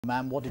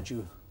Ma'am, what did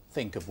you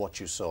think of what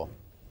you saw?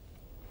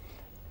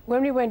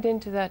 When we went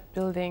into that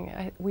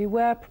building, we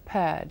were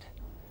prepared.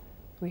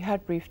 We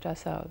had briefed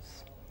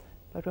ourselves.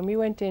 But when we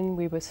went in,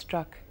 we were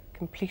struck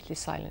completely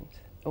silent,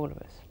 all of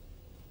us.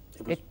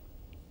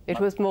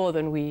 It was more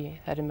than we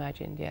had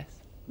imagined, yes.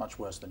 Much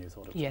worse than you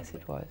thought it was? Yes,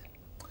 it was.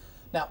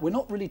 Now, we're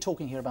not really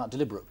talking here about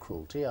deliberate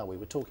cruelty, are we?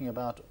 We're talking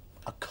about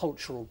a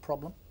cultural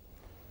problem?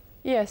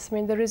 Yes, I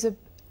mean, there is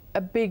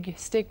a big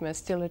stigma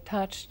still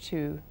attached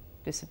to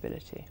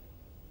disability.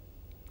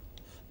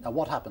 Now,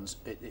 what happens?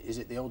 Is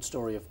it the old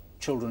story of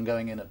children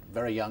going in at a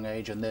very young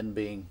age and then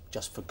being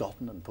just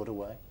forgotten and put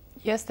away?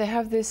 Yes, they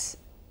have this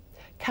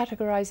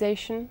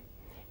categorization.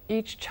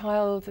 Each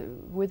child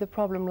with a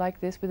problem like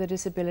this, with a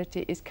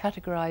disability, is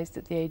categorized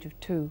at the age of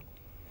 2.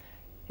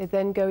 They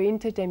then go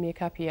into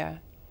demiacapia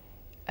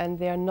and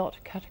they are not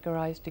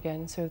categorized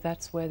again, so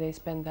that's where they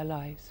spend their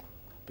lives.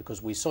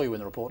 Because we saw you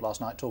in the report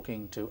last night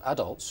talking to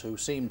adults who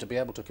seemed to be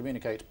able to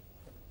communicate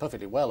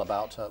perfectly well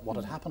about what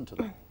had happened to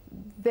them.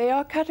 They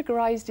are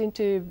categorized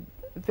into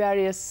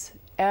various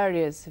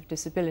areas of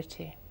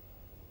disability,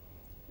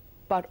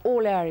 but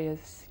all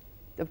areas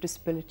of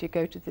disability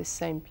go to this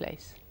same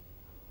place.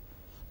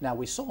 Now,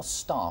 we saw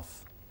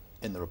staff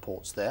in the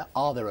reports there.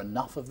 Are there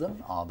enough of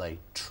them? Are they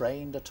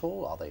trained at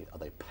all? Are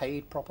they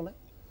paid properly?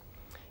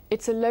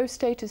 It's a low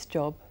status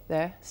job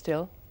there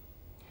still.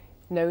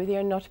 No, they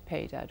are not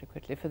paid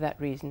adequately for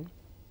that reason.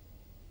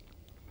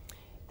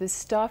 The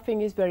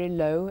staffing is very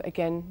low,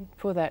 again,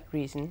 for that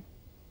reason.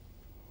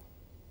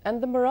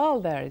 And the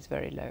morale there is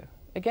very low,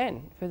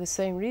 again, for the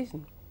same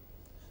reason.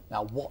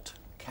 Now, what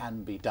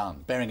can be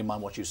done, bearing in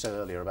mind what you said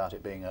earlier about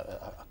it being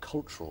a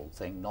cultural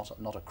thing,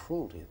 not a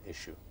cruelty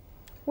issue?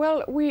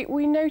 Well,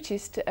 we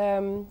noticed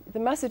the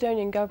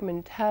Macedonian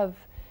government have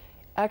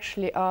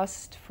actually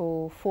asked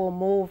for 4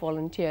 more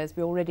volunteers.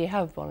 We already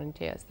have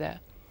volunteers there,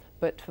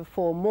 but for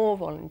 4 more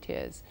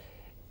volunteers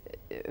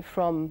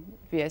from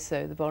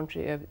VSO, the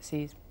Voluntary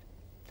Overseas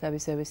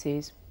Service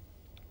Overseas,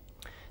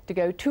 to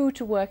go 2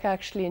 to work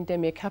actually in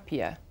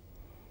demiacapia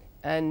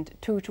and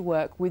 2 to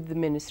work with the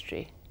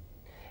ministry.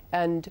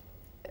 And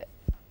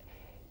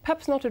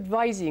perhaps not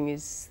advising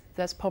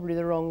that's probably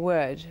the wrong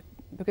word,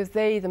 because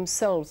they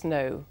themselves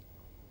know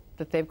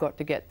that they've got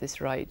to get this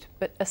right,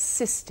 but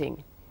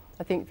assisting.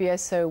 I think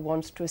VSO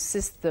wants to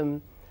assist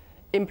them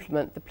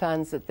implement the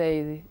plans that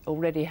they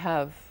already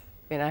have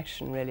in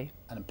action, really.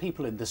 And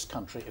people in this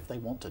country, if they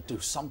want to do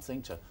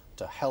something to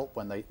help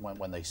when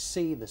they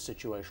see the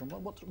situation,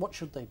 what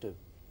should they do?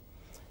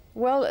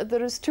 Well,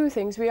 there is 2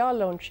 things. We are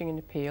launching an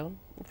appeal.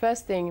 The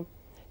first thing,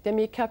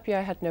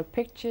 demiacapia had no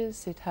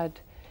pictures, it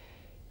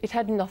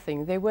had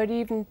nothing. There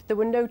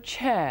were no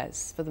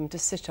chairs for them to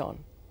sit on.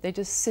 They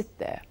just sit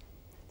there.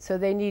 So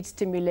they need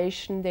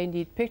stimulation, they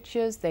need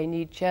pictures, they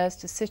need chairs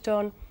to sit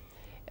on,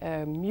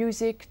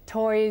 music,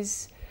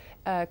 toys,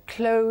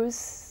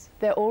 clothes.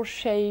 They're all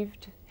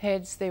shaved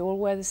heads, they all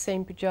wear the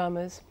same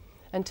pajamas.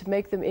 And to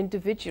make them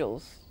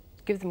individuals,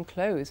 give them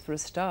clothes for a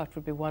start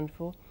would be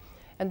wonderful.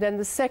 And then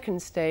the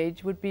second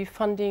stage would be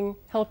funding,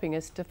 helping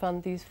us to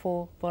fund these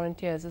 4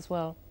 volunteers as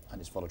well. And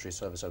its Voluntary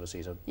Service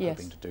Overseas are yes.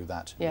 hoping to do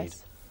that, yes. indeed.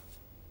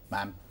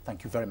 Ma'am,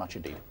 thank you very much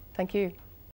indeed. Thank you.